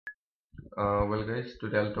Well, guys,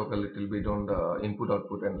 today I'll talk a little bit on the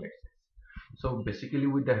input-output analysis. So basically,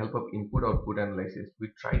 with the help of input-output analysis, we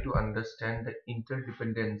try to understand the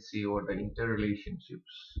interdependency or the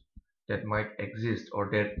interrelationships that might exist or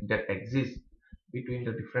that exist between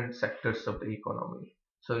the different sectors of the economy.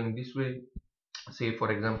 So in this way, say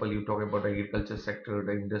for example, you talk about the agriculture sector,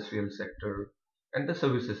 the industrial sector, and the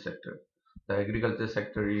services sector. The agriculture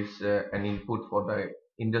sector is an input for the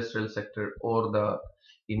industrial sector, or the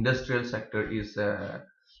industrial sector is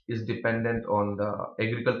dependent on the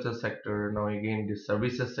agriculture sector. Now again, the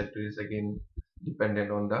services sector is again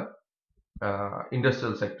dependent on the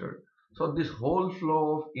industrial sector. So this whole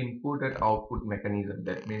flow of input and output mechanism,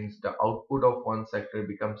 that means the output of one sector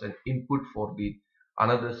becomes an input for the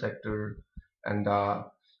another sector, and the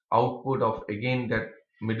output of again that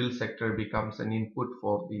middle sector becomes an input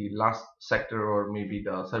for the last sector, or maybe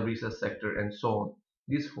the services sector, and so on.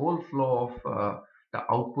 This whole flow of the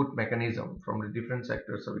output mechanism from the different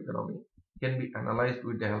sectors of economy can be analyzed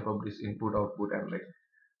with the help of this input output analysis.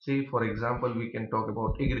 Say for example, we can talk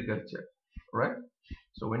about agriculture, right?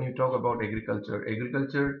 So when you talk about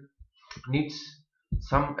agriculture needs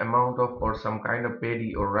some amount of or some kind of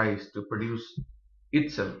paddy or rice to produce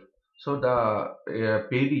itself. So the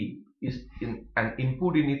paddy is an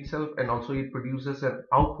input in itself, and also it produces an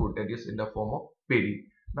output that is in the form of paddy.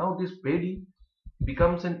 Now this paddy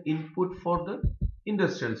becomes an input for the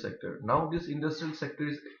industrial sector. Now this industrial sector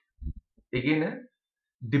is again a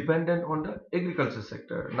dependent on the agriculture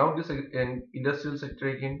sector. Now this industrial sector,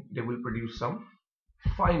 again they will produce some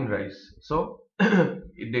fine rice. So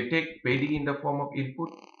they take paddy in the form of input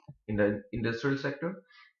in the industrial sector,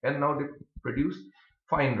 and now they produce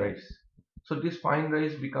fine rice. So this fine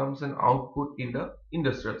rice becomes an output in the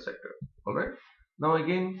industrial sector. All right. Now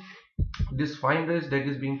again, this fine rice that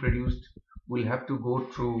is being produced will have to go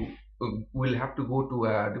through. Will have to go to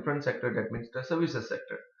a different sector. That means the services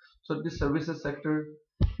sector. So this services sector,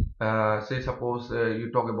 say suppose you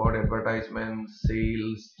talk about advertisements,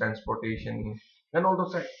 sales, transportation, and all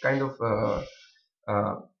those kind of uh,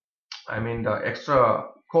 the extra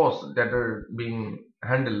costs that are being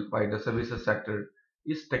handled by the services sector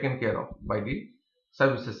is taken care of by the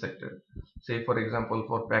services sector. Say for example,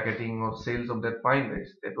 for packaging or sales of that fine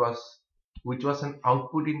rice, that was which was an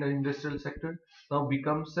output in the industrial sector, now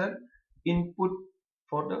becomes an input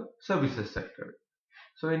for the services sector.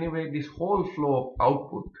 So anyway, this whole flow of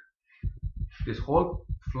output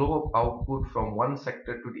from one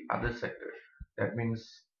sector to the other sector, that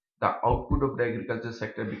means the output of the agriculture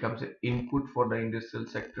sector becomes an input for the industrial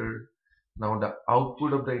sector. Now the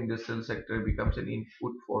output of the industrial sector becomes an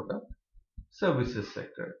input for the services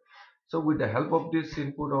sector. So with the help of this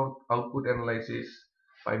input or output analysis,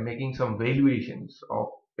 by making some valuations of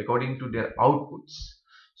according to their outputs,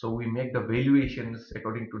 so we make the valuations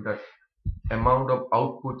according to the amount of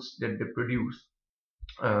outputs that they produce,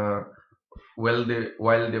 uh, while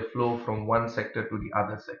they flow from one sector to the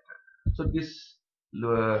other sector. So this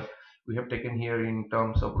uh, we have taken here in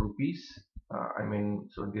terms of rupees.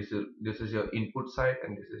 So this is your input side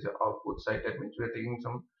and this is your output side. That means we are taking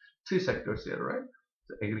some three sectors here, right?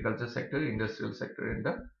 The agriculture sector, industrial sector, and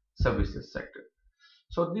the services sector.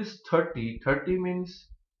 So this 30 means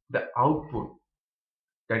the output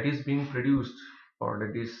that is being produced, or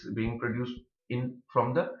that is being produced in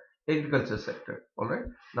from the agriculture sector. All right.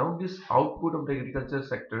 Now this output of the agriculture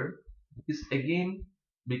sector is again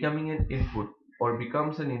becoming an input, or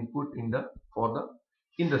becomes an input in the for the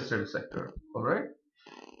industrial sector. All right.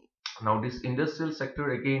 Now this industrial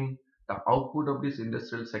sector, again the output of this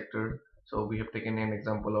industrial sector, so we have taken an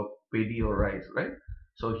example of paddy or rice, right?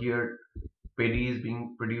 So here paddy is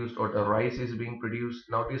being produced, or the rice is being produced.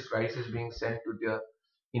 Now this rice is being sent to the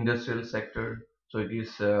industrial sector, so it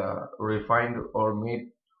is refined or made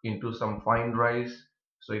into some fine rice.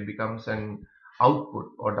 So it becomes an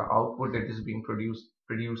output, or the output that is being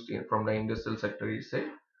from the industrial sector is, say,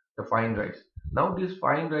 the fine rice. Now this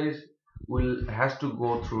fine rice will has to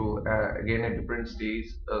go through again a different stage,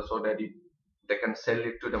 so that they can sell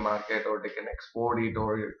it to the market, or they can export it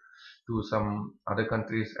or to some other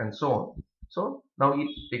countries, and so on. So now it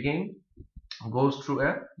again goes through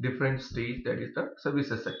a different stage, that is the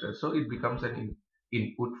services sector. So it becomes an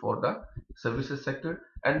input for the services sector,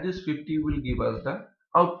 and this 50 will give us the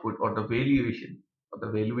output, or the valuation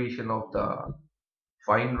of the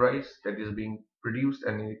fine rice that is being produced,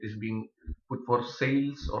 and it is being put for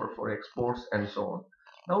sales or for exports, and so on.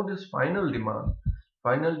 Now this final demand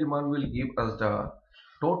will give us the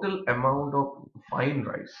total amount of fine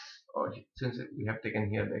rice, or since we have taken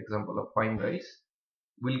here the example of fine rice,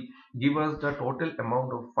 will give us the total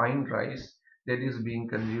amount of fine rice that is being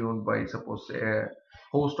consumed by, suppose, say, a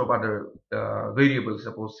host of other variables,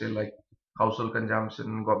 suppose, say, like household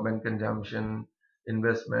consumption, government consumption,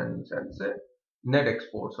 investments, and say net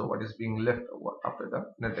export. So what is being left after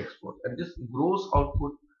the net export, and this gross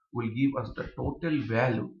output will give us the total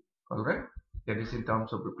value. All right, that is in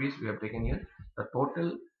terms of rupees we have taken here, the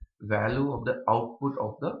total value of the output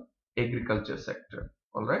of the agriculture sector.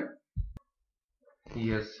 All right.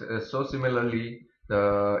 Yes, so similarly,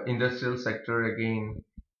 the industrial sector again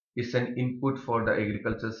is an input for the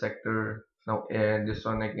agriculture sector. Now, and this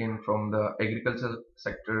one again from the agriculture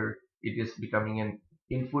sector, it is becoming an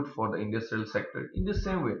input for the industrial sector. In the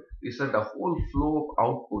same way, these are the whole flow of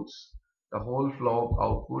outputs, the whole flow of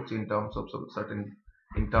outputs in terms of some certain,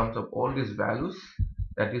 in terms of all these values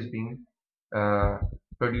that is being uh,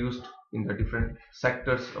 produced in the different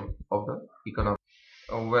sectors of the economy.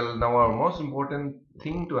 Well, now our most important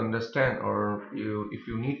thing to understand, or if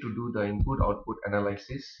you need to do the input-output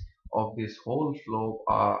analysis of this whole flow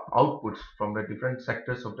outputs from the different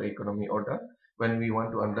sectors of the economy, or the when we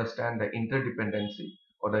want to understand the interdependency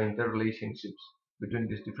or the interrelationships between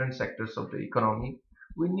these different sectors of the economy,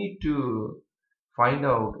 we need to find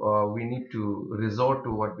out, or we need to resort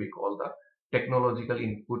to what we call the technological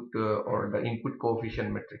input or the input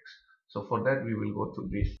coefficient matrix. So for that, we will go through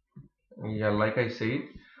this. Yeah, like I said,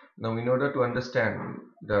 now in order to understand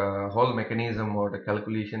the whole mechanism or the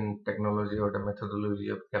calculation technology or the methodology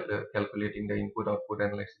of calculating the input-output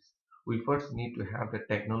analysis, we first need to have the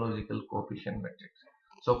technological coefficient matrix.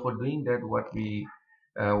 So for doing that, what we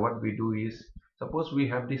do is, suppose we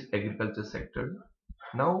have this agriculture sector.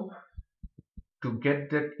 Now, to get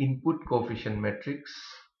that input coefficient matrix,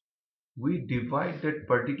 we divide that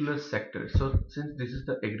particular sector. So since this is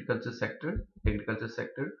the agriculture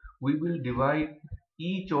sector, we will divide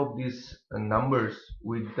each of these numbers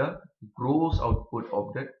with the gross output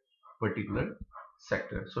of that particular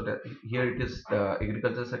sector. So that here it is the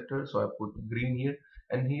agriculture sector, so I put green here,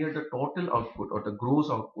 and here the total output or the gross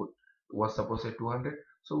output was supposed to 200.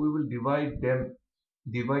 So we will divide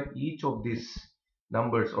each of these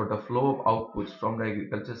numbers or the flow of outputs from the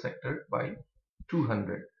agriculture sector by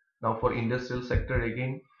 200. Now for industrial sector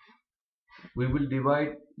again, we will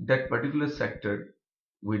divide that particular sector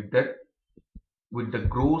with the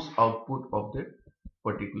gross output of that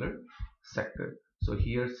particular sector. So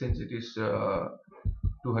here, since it is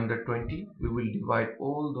 220, we will divide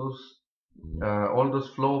all those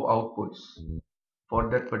flow of outputs for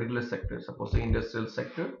that particular sector. Suppose the industrial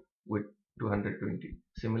sector with 220.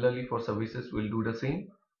 Similarly, for services, we'll do the same.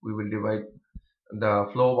 We will divide the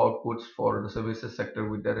flow of outputs for the services sector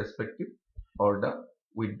with the respective, or the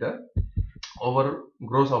with the overall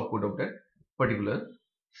gross output of that particular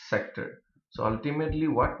sector. So ultimately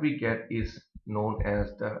what we get is known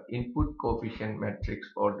as the input coefficient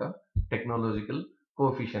matrix or the technological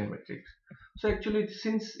coefficient matrix. So actually,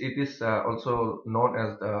 since it is also known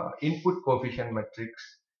as the input coefficient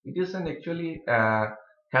matrix, it is an actually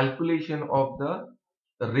calculation of the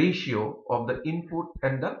ratio of the input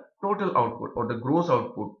and the total output or the gross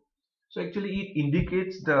output. So actually it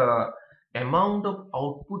indicates the amount of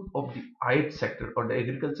output of the ith sector or the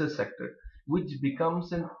agriculture sector, which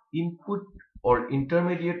becomes an input or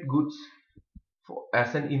intermediate goods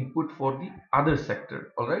as an input for the other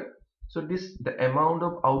sector. All right. So this, the amount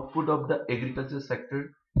of output of the agriculture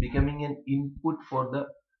sector becoming an input for the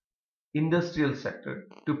industrial sector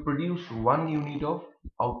to produce 1 unit of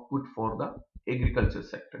output for the agriculture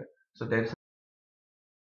sector. So there is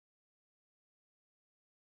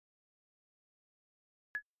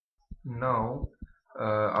now,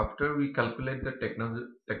 after we calculate the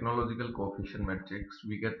technological coefficient matrix,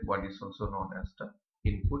 we get what is also known as the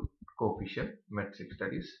input coefficient matrix.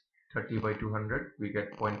 That is 30 by 200, we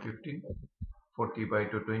get 0.15, 40 by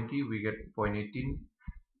 220, we get 0.18,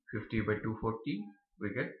 50 by 240, we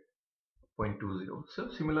get 0.20. So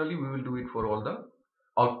similarly, we will do it for all the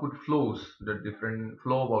output flows, the different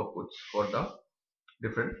flow of outputs for the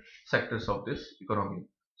different sectors of this economy.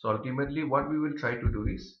 So ultimately what we will try to do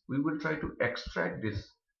is, we will try to extract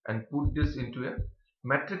this and put this into a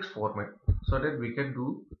matrix format so that we can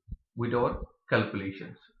do with our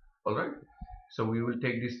calculations. Alright. So we will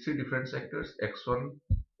take these three different sectors, x1,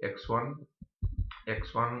 x1,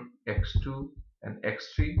 x1, x2 and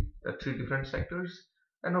x3, the three different sectors,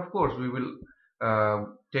 and of course we will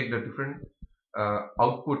take the different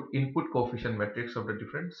input coefficient matrix of the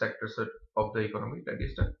different sectors of the economy, that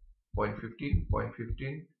is the 0.15,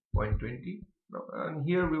 0.15, 0.20. And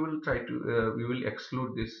here we will try to we will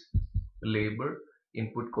exclude this labor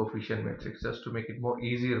input coefficient matrix just to make it more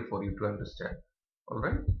easier for you to understand. All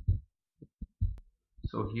right.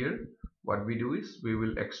 So here what we do is we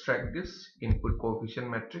will extract this input coefficient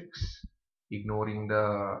matrix, ignoring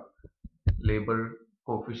the labor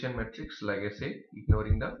coefficient matrix. Like I say,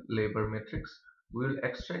 ignoring the labor matrix, we will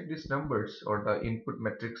extract these numbers or the input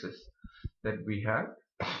matrices that we have,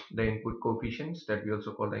 the input coefficients that we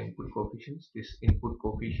also call the input coefficients. These input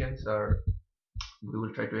coefficients are, we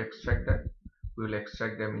will try to extract that. We will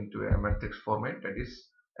extract them into a matrix format, that is,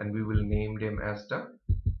 and we will name them as the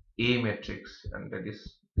A matrix, and that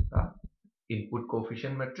is the input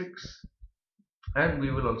coefficient matrix. And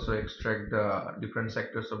we will also extract the different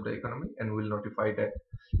sectors of the economy, and we will notify that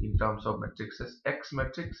in terms of matrices X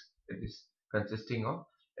matrix, that is consisting of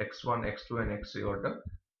X1, X2 and X3, or the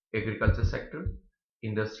agriculture sector,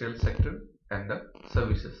 industrial sector and the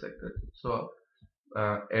services sector. So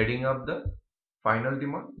adding up the final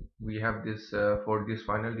demand, we have this for this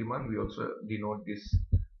final demand we also denote this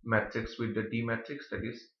matrix with the D matrix, that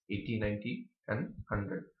is 80, 90 and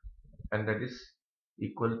 100, and that is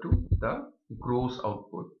equal to the gross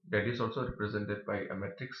output, that is also represented by a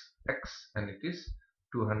matrix X, and it is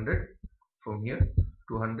 200 from here,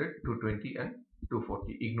 200, 220 and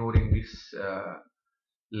 240, ignoring this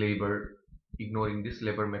labor,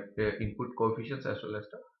 input coefficients as well as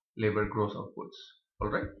the labor gross outputs. All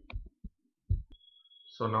right.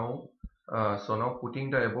 So now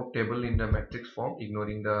putting the above table in the matrix form,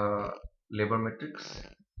 ignoring the labor matrix,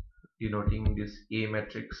 denoting this A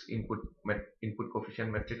matrix, input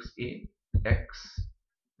coefficient matrix A, X,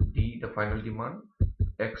 D the final demand,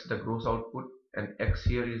 X the gross output, and X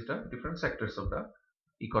here is the different sectors of the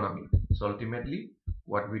economy. So ultimately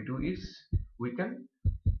what we do is we can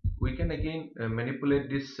again manipulate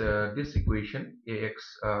this equation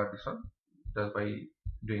AX, this one, just by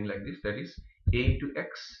doing like this, that is A into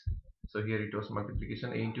X. So here it was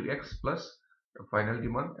multiplication A into X plus the final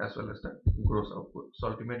demand as well as the gross output. So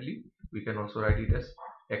ultimately we can also write it as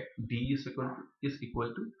D is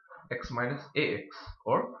equal to X minus AX,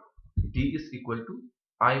 or D is equal to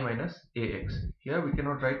I minus AX. Here we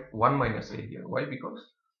cannot write 1 minus A here. Why? Because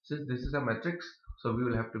since this is a matrix, so we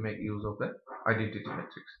will have to make use of the identity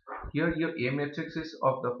matrix. Here your A matrix is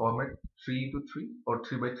of the format 3 into 3 or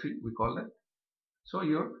 3 by 3 we call that. So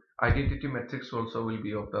your identity matrix also will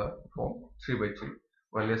be of the form 3 by 3.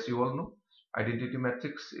 Well, as you all know, identity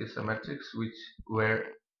matrix is a matrix where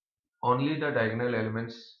only the diagonal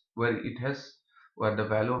elements, where the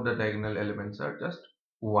value of the diagonal elements are just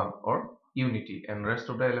 1 or unity, and rest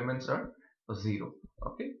of the elements are 0.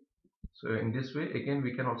 Okay. So in this way again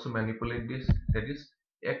we can also manipulate this, that is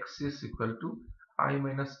X is equal to I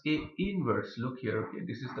minus A inverse. Look here, okay,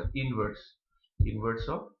 this is the inverse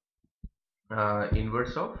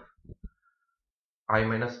of I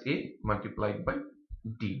minus A multiplied by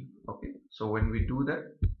D. Okay, so when we do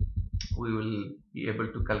that, we will be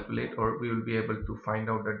able to calculate, or we will be able to find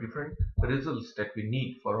out the different results that we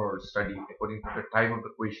need for our study according to the type of the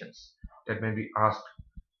questions that may be asked.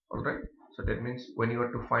 All right, so that means when you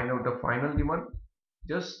are to find out the final demand,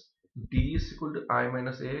 just D is equal to I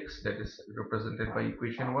minus AX, that is represented by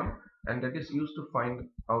equation 1, and that is used to find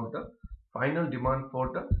out the final demand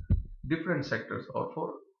for the different sectors, or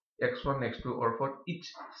for X1, X2, or for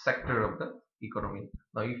each sector of the economy.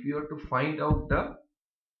 Now if you are to find out the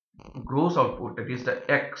gross output, that is the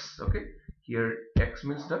X, okay, here X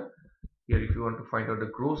means here if you want to find out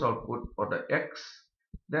the gross output for the X,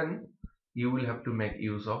 then you will have to make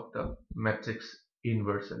use of the matrix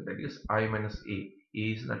inversion, that is I minus A. A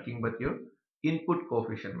is nothing but your input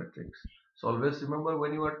coefficient matrix. So always remember,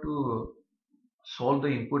 when you are to solve the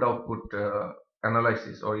input output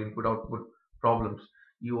analysis or input output problems,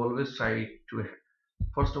 you always try to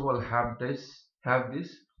first of all have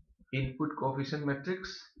this input coefficient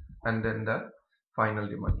matrix and then the final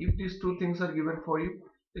demand. If these two things are given for you,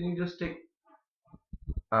 then you just take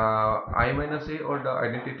I minus A or the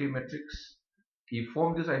identity matrix. You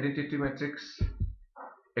form this identity matrix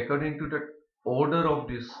according to the order of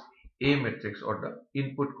this A matrix or the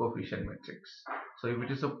input coefficient matrix. So if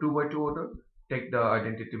it is of 2 by 2 order, take the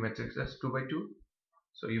identity matrix as 2 by 2.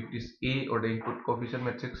 So if this A or the input coefficient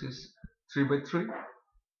matrix is 3 by 3,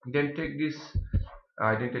 then take this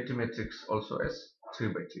identity matrix also as 3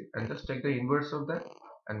 by 3 and just take the inverse of that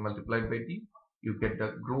and multiply by D. You get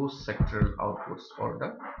the gross sectoral outputs for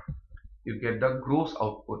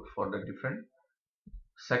the different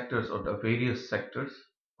sectors or the various sectors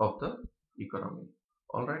of the economy.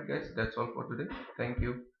 Alright guys, that's all for today. Thank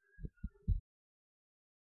you.